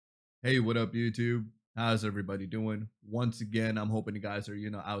Hey, what up, YouTube? How's everybody doing? Once again, I'm hoping you guys are,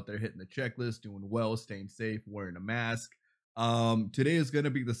 out there hitting the checklist, doing well, staying safe, wearing a mask. Today is going to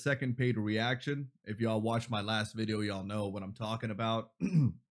be the second paid reaction. If y'all watched my last video, y'all know what I'm talking about.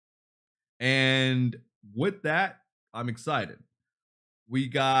 And with that, I'm excited. We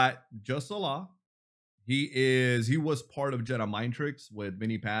got Just Allah. He was part of Jedi Mind Tricks with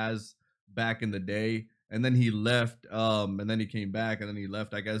Vinny Paz back in the day. And then he left, and then he came back, and then he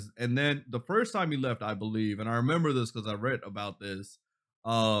left, I guess. And then the first time he left, I believe, and I remember this because I read about this,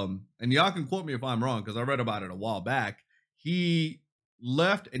 and y'all can quote me if I'm wrong because I read about it a while back. He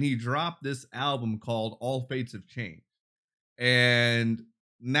left and he dropped this album called All Fates Have Changed. And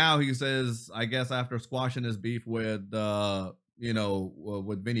now he says, I guess after squashing his beef with,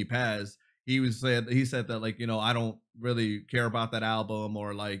 with Vinny Paz, he said that, like, I don't really care about that album,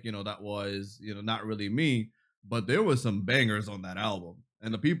 or like, that was, not really me, but there was some bangers on that album,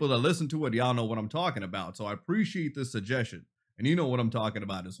 and the people that listen to it, y'all know what I'm talking about. So I appreciate this suggestion, and you know what I'm talking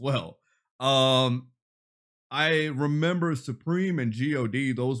about as well. I remember Supreme and God,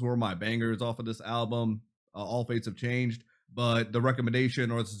 those were my bangers off of this album. All Fates Have Changed, but the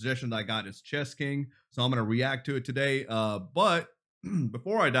recommendation or the suggestion that I got is Chess King, so I'm going to react to it today. But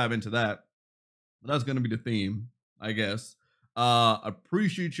before I dive into that, that's going to be the theme, I guess.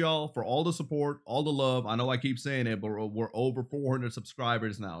 Appreciate y'all for all the support, all the love. I know I keep saying it, but we're over 400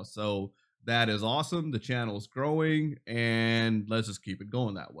 subscribers now, so that is awesome. The channel is growing, and let's just keep it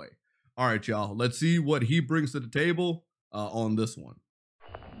going that way. All right, y'all, let's see what he brings to the table on this one.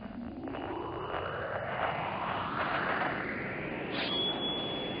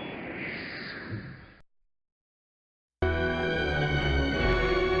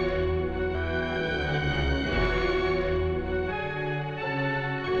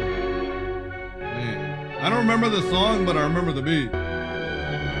 I don't remember the song, but I remember the beat.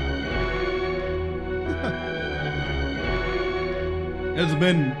 It's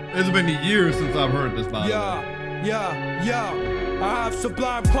been years since I've heard this, by the way. I have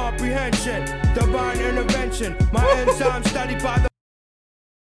sublime comprehension, divine intervention. My enzymes studied by the.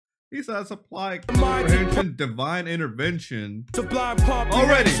 He said supply comprehension, divine intervention. Sublime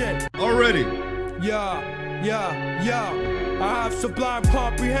comprehension. Already. I have sublime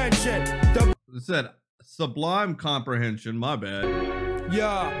comprehension. It said sublime comprehension, my bad.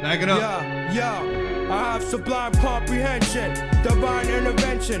 Back it up. I have sublime comprehension, divine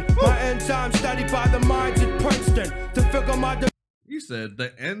intervention. My enzymes studied by the minds at Princeton to figure my. You said my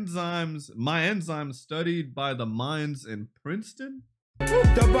enzymes studied by the minds in Princeton?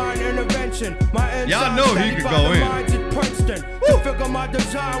 Divine intervention. My enzymes y'all know he could go in. Minds at Princeton to figure my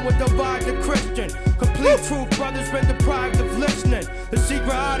design with divide the Christian. Complete truth, brothers been deprived of listening. The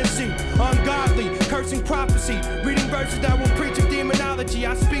secret odyssey, ungodly, cursing prophecy. Reading verses that will preach of demonology.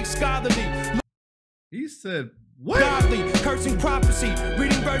 I speak scholarly. He said, what? Godly, cursing prophecy.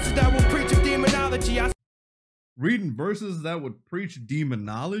 Reading verses that will preach of demonology. Reading verses that would preach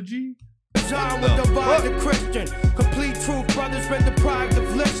demonology? Time with divide the Christian. Complete truth, brothers been deprived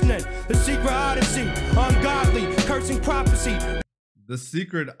of listening. The secret odyssey, ungodly, cursing prophecy. The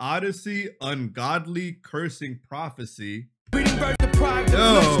secret odyssey, ungodly, cursing prophecy. Reading verse deprived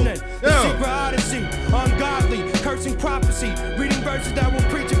of listening. The secret odyssey, ungodly, cursing prophecy. Reading verses that will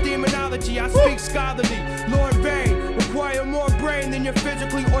preach of demonology. I speak scholarly, Lord Vain. Require more brain than you're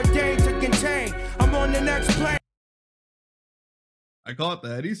physically ordained to contain. I'm on the next plane. I caught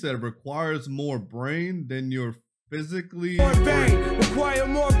that. He said requires more brain than you're physically. Require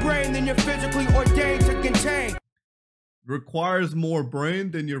more brain than you're physically ordained to contain. Requires more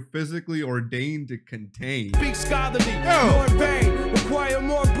brain than you're physically ordained to contain. Speak scholarly. Lord Vain. Require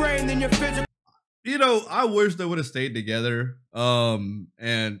more brain than you're physically. I wish they would have stayed together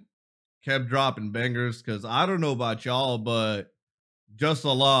and kept dropping bangers, because I don't know about y'all, but Just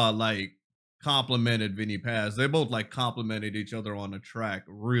Allah like complimented Vinny Paz. They both like complimented each other on the track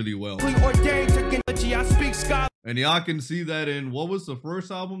really well. And y'all can see that in, what was the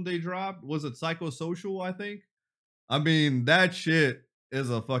first album they dropped? Was it Psychosocial, I think? I mean, that shit is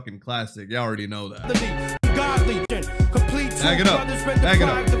a fucking classic. Y'all already know that. Back it up. Back it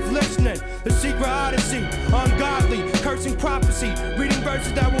up. The secret odyssey, ungodly, cursing prophecy. Reading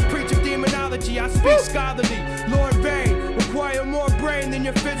verses that will preach of demonology. I speak scholarly, Lord Vain. Require more brain than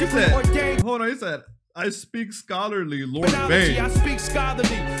you're physically ordained. Hold on, he said, I speak scholarly, Lord Vain. I speak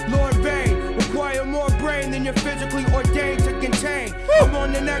scholarly, Lord Vain. Require more brain than you're physically ordained to contain. I'm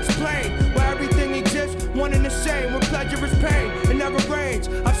on the next plane where everything exists, one and the same. Where pleasure is pain, it never rains.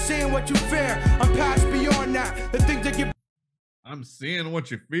 I've seen what you fear, I'm past beyond that. The things that get. I'm seeing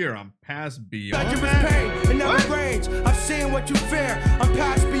what you fear. I'm past beyond that. Pain, it never rains. I've seen what you fear. I'm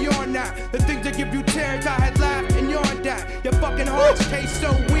past beyond that. taste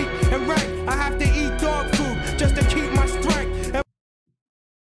so weak and rank. I have to eat dog food just to keep my strength. And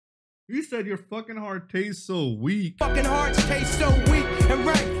you said your fucking heart tastes so weak. Fucking hearts taste so weak and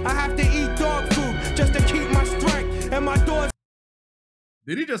rank. I have to eat dog food just to keep my strength. And my doors.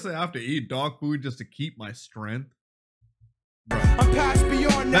 Did he just say I have to eat dog food just to keep my strength? I'm past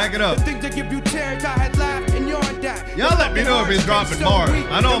beyond that. Back it up. The things that give you tears, I had laughed and yawned at. Y'all let me know if he's dropping bars.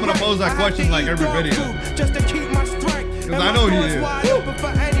 I know I'm gonna pose that question like every video. Just to keep my strength. Because I know he is. Wide open for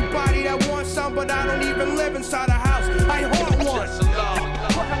anybody that wants some, but I don't even live inside a house. I haunt one.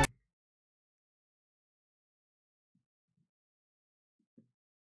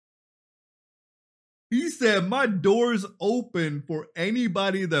 He said, my door's open for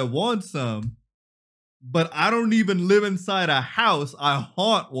anybody that wants some, but I don't even live inside a house. I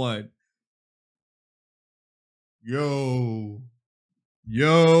haunt one. Yo.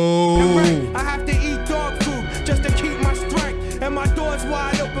 I have to eat dog food just to keep my strength. And my door's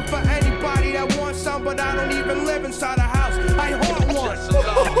wide open for anybody that wants some, but I don't even live inside a house. I haunt one.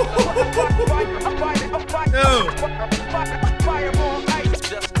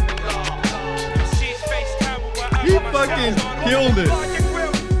 He fucking killed it.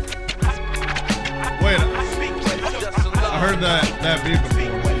 Wait, I heard that beat before.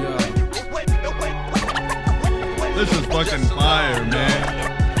 This is fucking fire, man.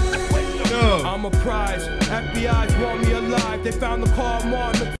 Yo. I'm a prize. FBI's want me alive. They found the car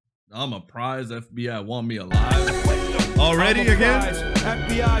Martin. I'm a prize. FBI want me alive. Already again?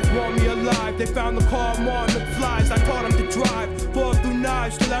 FBI's want me alive. They found the car Martin McFly's. I taught him to drive. Ball through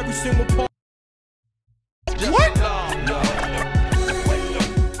knives till every single part. What?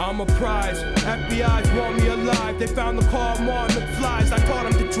 I'm a prize. FBI's want me alive. They found the car Martin McFly's. I taught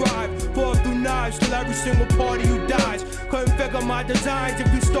him to drive. Ball through knives till every single party who dies. Couldn't figure my designs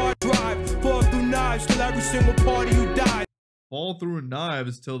if you start drive. Ball through knives till every single party who dies. Fall through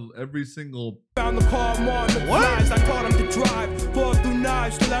knives till every single. Found the car Martin McFly's. I taught him to drive. Ball through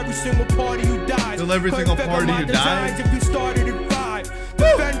knives till every single party who dies. Till every single party who dies. If you started at 5,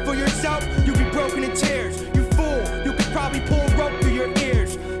 defend for yourself. You be broken in tears. You fool. You could probably pull rope through your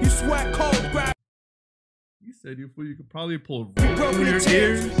ears. You sweat cold. Grab. You said you fool. You could probably pull rope Broken through in your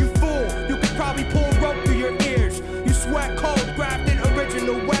tears. ears. You fool. You could probably pull rope through your ears. You sweat cold. Grafted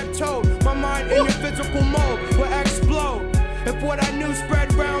original web toad. My mind in your physical mode will explode. If what I knew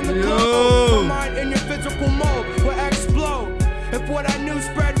spread round the globe, my mind in your physical mode will explode. If what I knew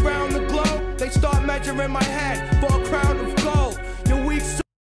spread round the globe, they start measuring my head for a crown of gold. Your weak soul.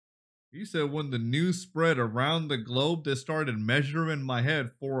 You said when the news spread around the globe, they started measuring my head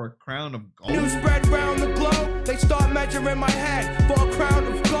for a crown of gold. News spread round the globe, they start measuring my head for a crown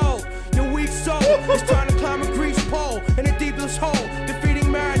of gold. Your weak soul is trying to climb a grease pole in a deepest hole, defeating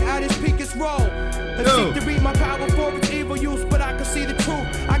man at his peakest role. And seek to read my power for its evil use, but I can see the truth.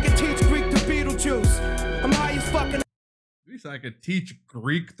 I can teach Greek to Beetlejuice. I'm high as fucking. At least I could teach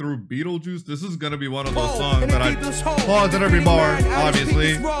Greek through Beetlejuice. This is gonna be one of those songs that I pause at every bar,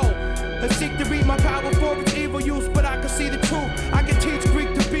 obviously. And seek to read my power for its evil use, but I can see the truth. I can teach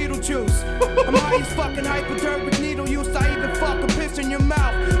Greek to Beetlejuice. I'm high as fucking hypodermic needle use. I even fucking piss in your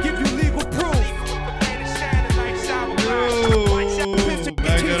mouth. Give you legal proof.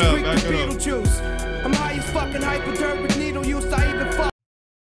 Back it up, back it up. I'm high as fucking hypodermic needle use. I even fuck.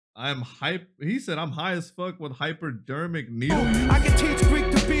 I'm hype. He said I'm high as fuck with hypodermic needle use. I can teach Greek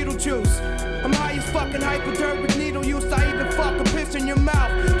to Beetlejuice. I'm high as fucking hypodermic needle use. I even fucking piss in your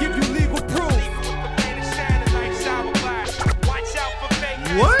mouth. Give you legal proof.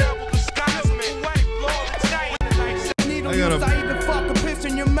 What? Needle use. I even fucking piss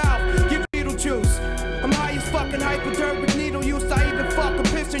in your mouth. Give Beetlejuice. I'm high as fucking hypodermic needle use. I even fucking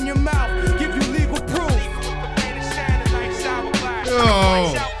piss in your mouth. Give you legal proof.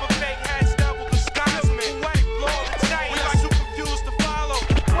 Yo.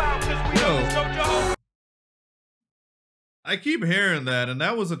 I keep hearing that, and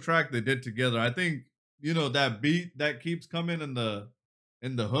that was a track they did together. I think, you know, that beat that keeps coming in the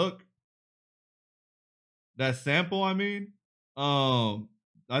hook, that sample, I mean,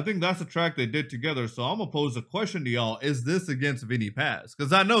 I think that's a track they did together. So I'm gonna pose a question to y'all: is this against Vinnie Paz?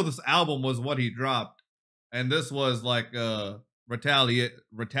 Because I know this album was what he dropped, and this was like a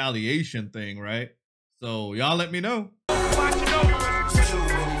retaliation thing, right? So y'all let me know. Fire.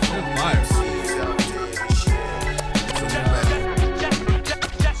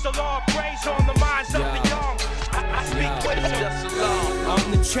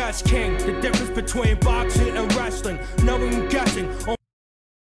 I'm the chess king, the difference between boxing and wrestling. Knowing and guessing.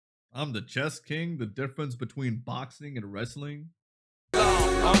 I'm the chess king, the difference between boxing and wrestling.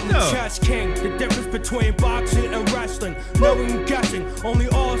 I'm the chess king, the difference between boxing and wrestling. Knowing and guessing, only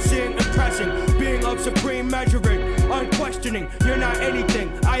all seeing and pressing. Being of supreme measuring, unquestioning. You're not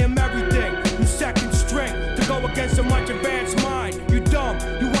anything, I am everything. You second string to go against a much advanced mind. You dumb,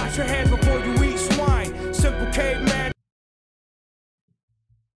 you wash your hands before you eat swine. Simple caveman.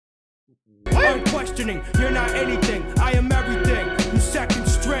 Unquestioning, you're not anything, I am everything. You second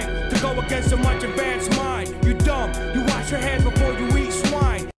string to go against a much advanced mind. You dumb, you wash your hands before you eat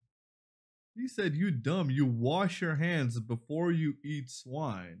swine. He said, you dumb, you wash your hands before you eat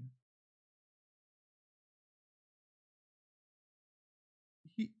swine.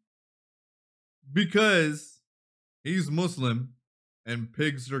 Because he's Muslim and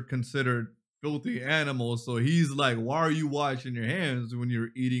pigs are considered filthy animals, so he's like, why are you washing your hands when you're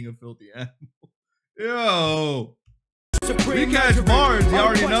eating a filthy animal? Yo, we catch bars, you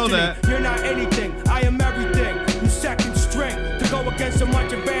already know that. You're not anything, I am everything. You second string to go against a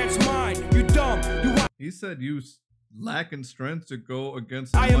much advanced mind. You dumb, you he said you lacking strength to go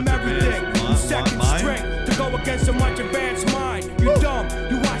against a I am much everything. You second string to go against a much advanced mind. You dumb,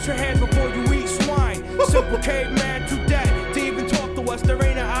 you wash your hands before you eat swine. Simple caveman too dead to even talk to us. There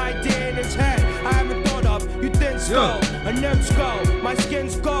ain't an idea in his head I haven't thought of. You thin skull, a nymph skull. My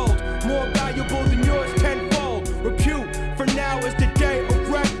skin's gold, more valuable than yours tenfold. Repute for now is the day of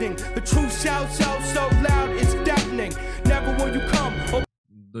reckoning. The truth shall sound so loud it's deafening. Never will you come.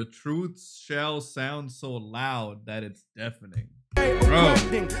 The truth shall sound so loud that it's deafening. Bro.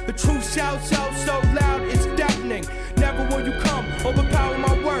 The truth shall sound so loud it's deafening. Never will you come overpower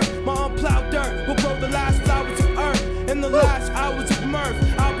my work. My unplowed dirt will grow the last flowers of earth. In the last hours of mirth,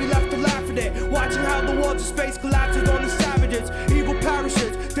 I'll be left to laugh at it, watching how the walls of space collapses on the savages. Evil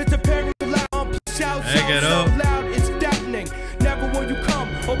perishes, disappearing the loud. Shall sound so loud it's deafening. Never will you come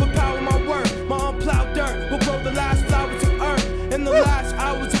overpower my work. My unplowed dirt will grow the last flowers of earth. In the last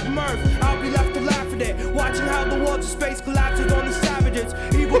hours of mirth, I'll be left to laugh at it, watching how the walls of space collapses on the savages.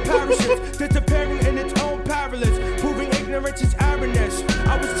 Evil perishes, disappearing in its own parallels, proving ignorance is arrogance.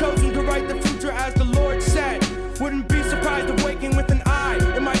 I was chosen to write the future as the Lord said. Wouldn't be surprised awaking with an eye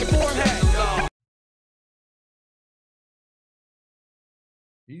in my forehead.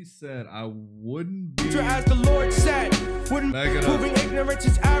 He said, I wouldn't be. As the Lord said, wouldn't proving ignorance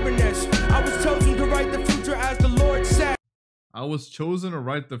is arrogance. I was chosen to write the future as the Lord said. I was chosen to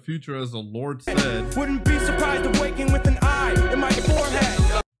write the future as the Lord said. Wouldn't be surprised awaking with an eye in my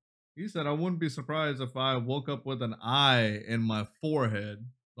forehead. He said, I wouldn't be surprised if I woke up with an eye in my forehead.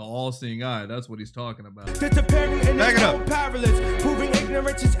 The all-seeing eye. That's what he's talking about. Disappearing in its own parallels, proving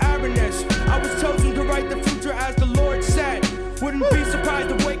ignorance is arrogance. I was chosen to write the future as the Lord said. Wouldn't be surprised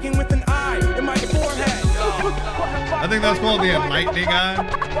awaking with an eye in my forehead. I think that's called the enlightening eye.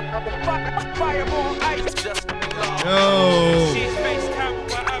 Yo,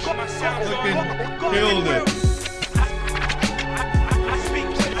 fucking killed it.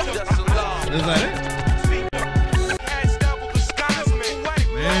 Is that it?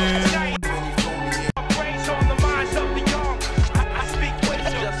 Man.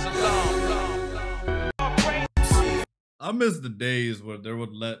 I miss the days where they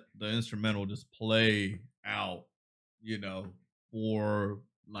would let the instrumental just play out, you know, for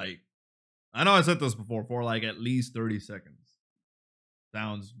like, I know I said this before, for like at least 30 seconds.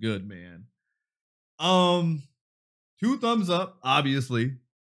 Sounds good, man. 2 thumbs up, obviously.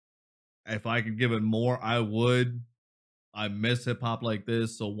 If I could give it more, I would. I miss hip hop like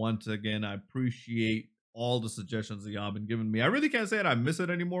this. So once again, I appreciate all the suggestions that y'all been giving me. I really can't say that I miss it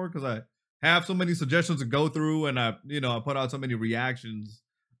anymore because I have so many suggestions to go through and I put out so many reactions.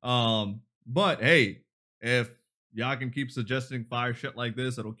 But hey, if y'all can keep suggesting fire shit like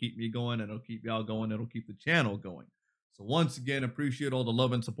this, it'll keep me going, it'll keep y'all going, it'll keep the channel going. So once again, appreciate all the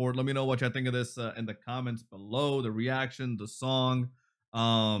love and support. Let me know what y'all think of this in the comments below, the reaction, the song.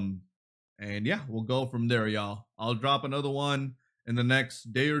 And yeah, we'll go from there, y'all. I'll drop another one in the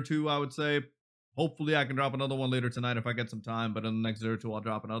next day or two, I would say. Hopefully, I can drop another one later tonight if I get some time. But in the next day or two, I'll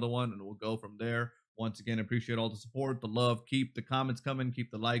drop another one, and we'll go from there. Once again, appreciate all the support, the love. Keep the comments coming.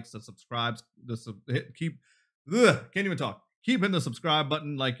 Keep the likes, the subscribes. Can't even talk. Keep hitting the subscribe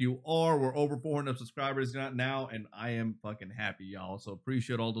button like you are. We're over 400 subscribers now, and I am fucking happy, y'all. So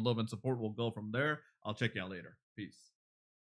appreciate all the love and support. We'll go from there. I'll check y'all later. Peace.